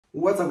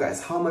What's up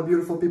guys, how are my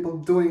beautiful people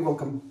doing?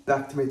 Welcome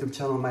back to my YouTube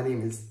channel. My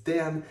name is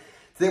Dan.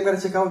 Today I'm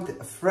gonna check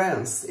out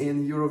France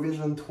in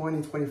Eurovision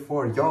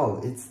 2024.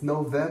 Y'all, it's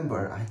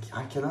November.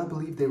 I cannot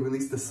believe they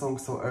released the song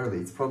so early.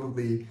 It's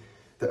probably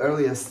the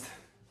earliest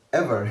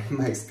ever in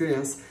my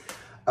experience.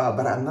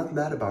 But I'm not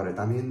mad about it.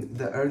 I mean,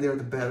 the earlier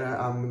the better.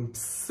 I'm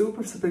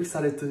super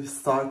excited to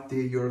start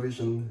the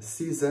Eurovision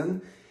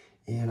season.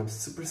 And I'm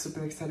super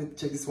excited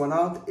to check this one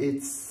out.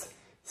 It's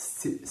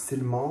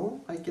Slimane,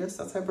 I guess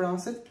that's how I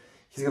pronounce it.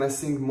 He's gonna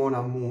sing Mon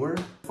Amour.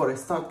 Before I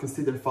start,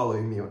 consider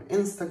following me on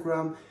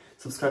Instagram.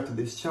 Subscribe to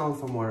this channel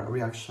for more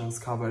reactions,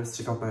 covers,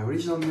 check out my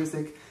original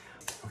music.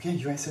 Okay,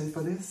 you guys ready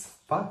for this?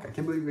 Fuck, I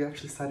can't believe we're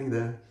actually starting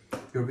the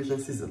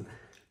Eurovision season.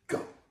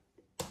 Go!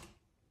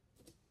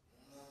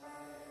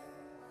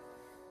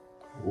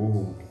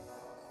 Ooh.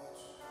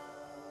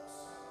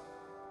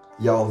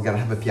 Y'all gotta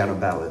have a piano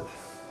ballad.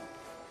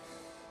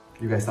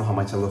 You guys know how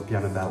much I love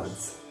piano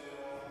ballads.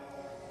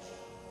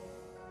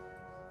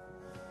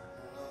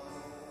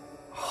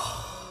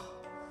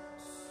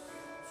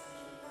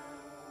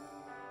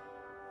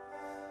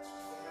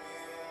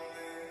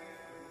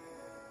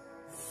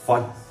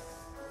 Fun.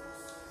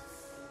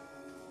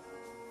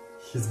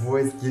 His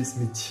voice gives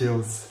me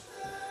chills.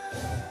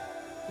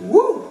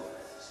 Woo!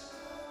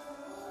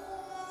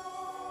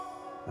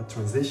 A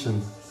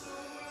transition.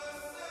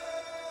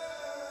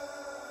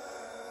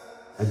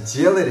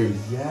 Agility,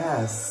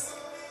 yes.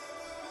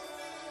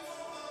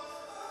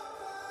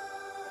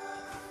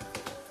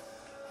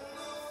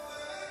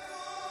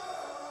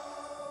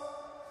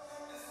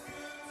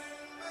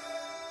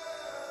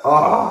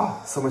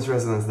 Ah, so much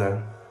resonance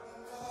there.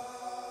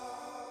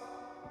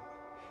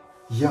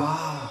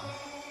 Yeah.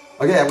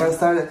 Okay, I'm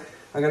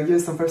gonna give you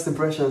some first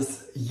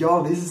impressions.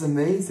 Y'all, this is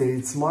amazing.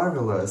 It's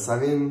marvelous. I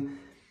mean,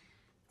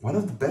 one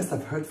of the best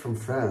I've heard from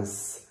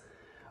France.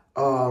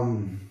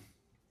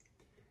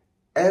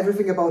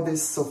 Everything about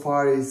this so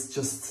far is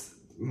just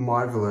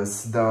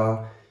marvelous.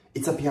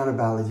 It's a piano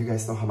ballad. You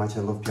guys know how much I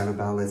love piano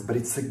ballads, but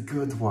it's a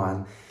good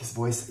one. His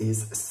voice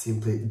is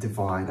simply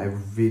divine. I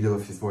really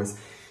love his voice.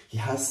 He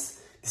has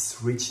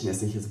this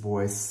richness in his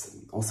voice,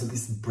 also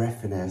this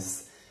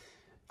breathiness.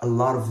 A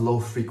lot of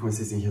low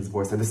frequencies in his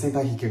voice. At the same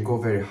time, he can go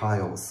very high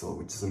also,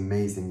 which is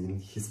amazing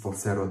in his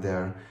falsetto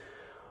there.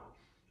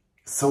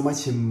 So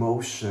much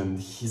emotion,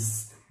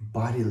 his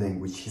body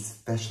language, his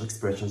facial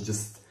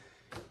expressions,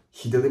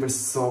 he delivers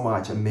so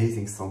much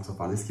amazing songs so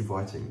far. Let's keep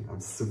watching. I'm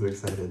super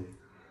excited.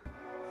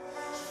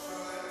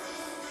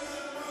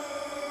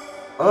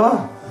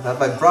 Oh, that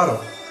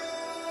vibrato.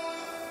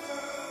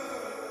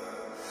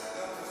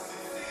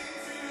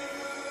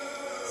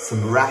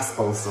 Some rasp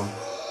also.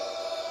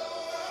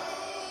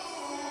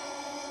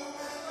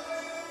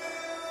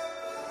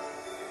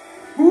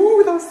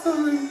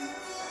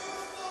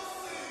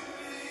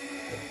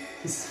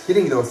 He's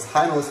hitting those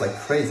high notes like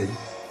crazy.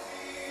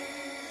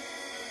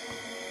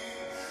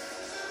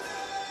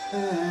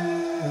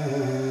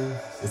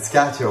 It's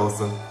catchy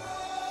also.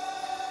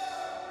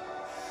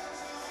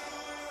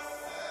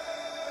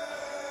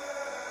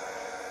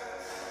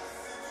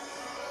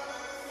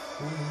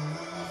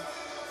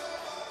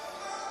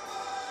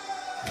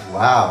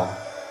 Wow.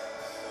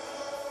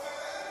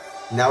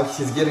 Now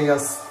he's giving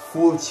us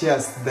full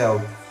chest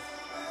belt.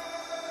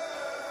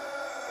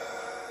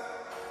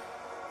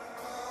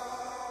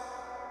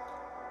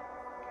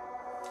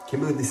 I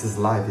can't believe this is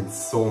live, it's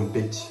so on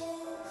pitch.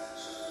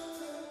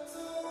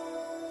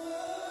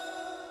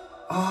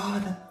 Ah,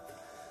 that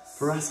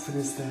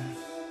raspiness there.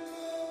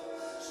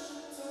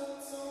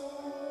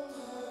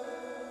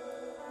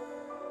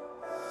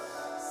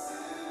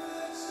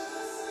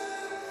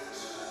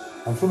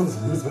 I'm feeling those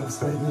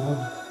goosebumps right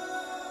now.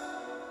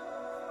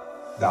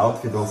 The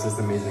outfit also is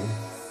amazing.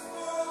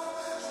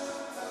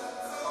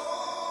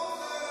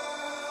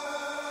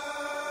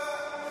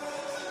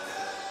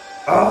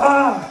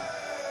 Ah!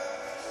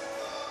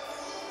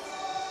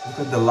 Look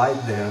at the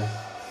light there.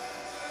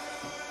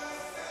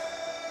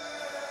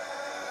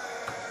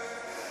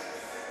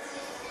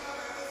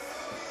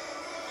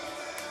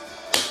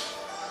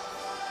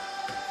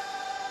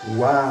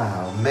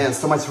 Wow, man,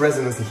 so much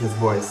resonance in his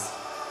voice.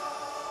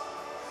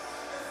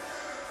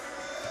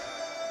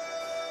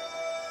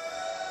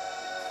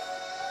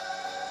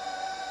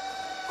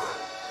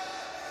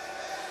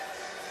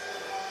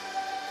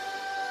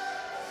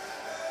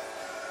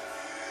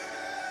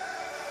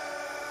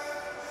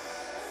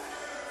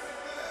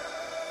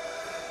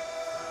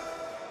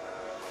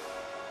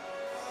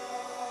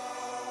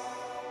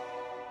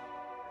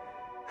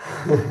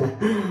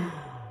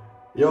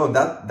 Yo,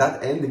 that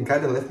ending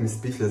kind of left me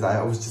speechless.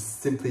 I was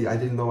just simply, I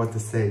didn't know what to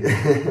say.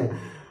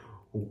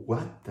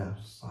 What the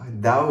fuck?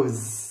 That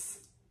was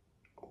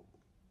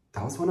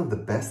one of the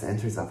best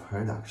entries I've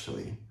heard,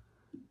 actually.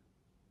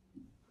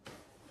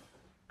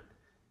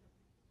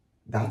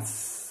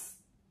 That's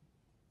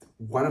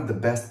one of the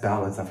best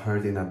ballads I've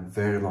heard in a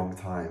very long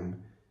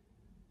time.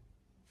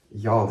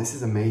 Y'all, this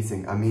is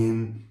amazing. I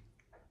mean,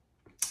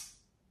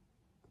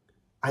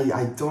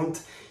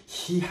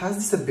 he has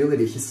this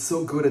ability. He's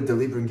so good at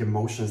delivering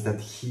emotions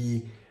that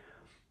he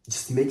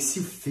just makes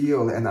you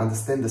feel and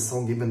understand the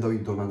song even though you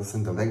don't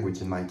understand the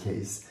language in my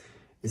case.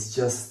 It's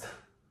just,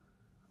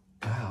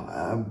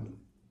 wow.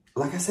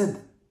 Like I said,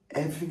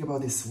 everything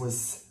about this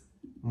was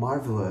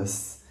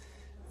marvelous.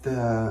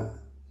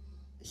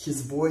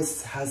 His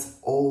voice has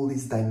all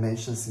these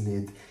dimensions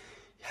in it. It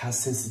has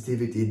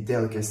sensitivity,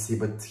 delicacy,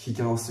 but he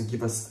can also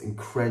give us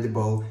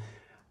incredible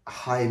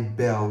high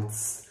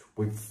belts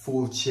with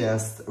full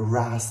chest,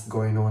 rasp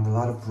going on, a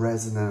lot of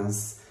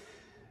resonance.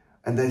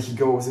 And then he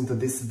goes into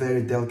this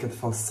very delicate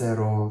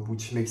falsetto,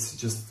 which makes you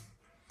just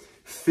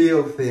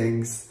feel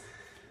things.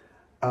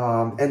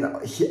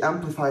 And he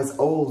amplifies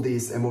all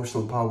this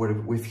emotional power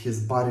with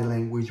his body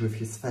language, with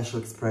his facial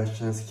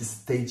expressions, his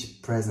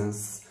stage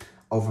presence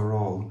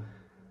overall.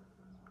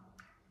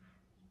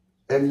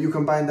 And you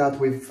combine that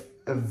with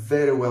a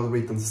very well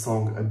written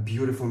song, a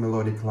beautiful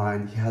melodic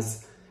line.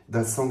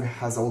 The song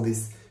has all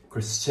these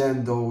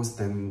crescendos,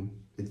 then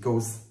it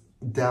goes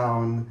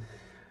down.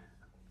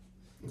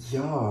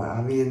 Yeah,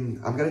 I mean,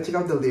 I'm gonna check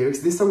out the lyrics.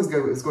 This song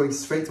is going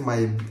straight to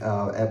my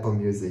Apple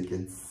Music.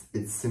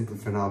 It's simply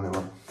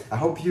phenomenal. I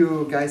hope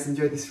you guys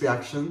enjoyed this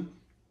reaction.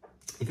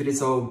 If it is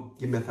so,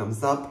 give me a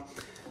thumbs up.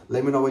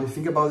 Let me know what you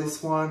think about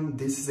this one.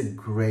 This is a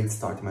great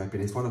start in my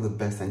opinion. It's one of the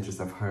best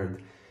entries I've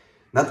heard.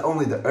 Not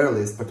only the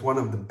earliest, but one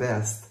of the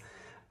best.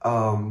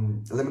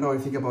 Let me know what you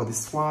think about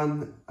this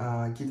one.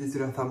 Give this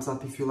video a thumbs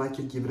up if you like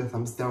it. Give it a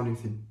thumbs down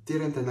if you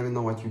didn't. And let me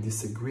know what you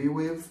disagree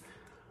with.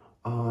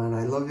 And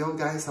I love you all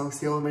guys. I'll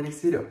see you all in my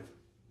next video.